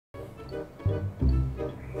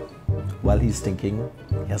While he's thinking,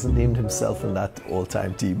 he hasn't named himself in that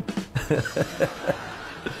all-time team.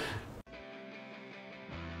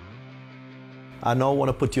 I now want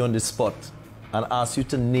to put you on the spot and ask you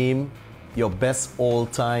to name your best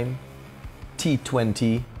all-time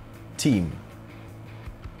T20 team.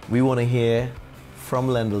 We want to hear from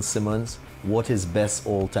Lendl Simmons what his best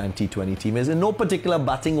all-time T20 team is. In no particular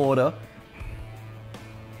batting order.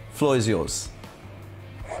 Floor is yours.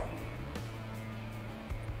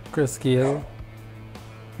 Chris Gayle,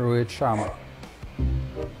 Rohit Sharma,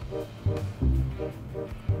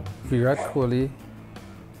 Virat Kohli,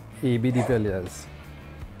 AB de Villiers.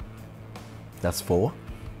 That's 4.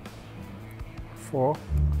 4.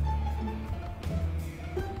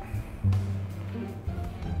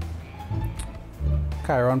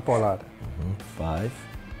 Kyron Pollard. 5.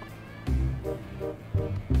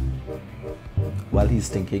 While he's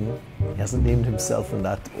thinking, he hasn't named himself in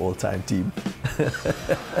that all-time team. I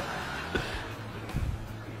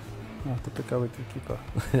have to pick a wicketkeeper.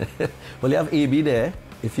 Well, you have AB there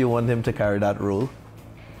if you want him to carry that role.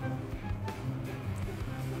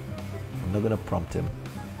 I'm not going to prompt him.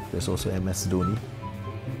 There's also MS Dhoni,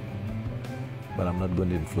 but I'm not going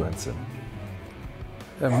to influence him.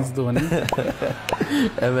 MS Dhoni.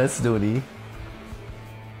 MS Dhoni.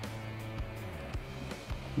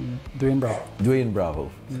 Dwayne Bravo. Dwayne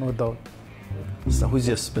Bravo. No doubt. So who's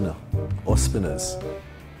your spinner or spinners?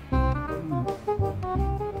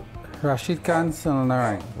 Rashid Khan, Sunil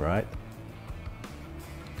Narine. Right.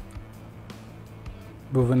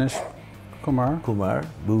 Bhuvanesh Kumar. Kumar.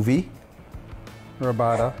 Bhuvi.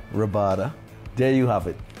 Rabada. There you have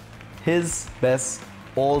it. His best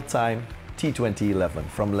all-time T20 11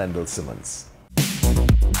 from Lendl Simmons.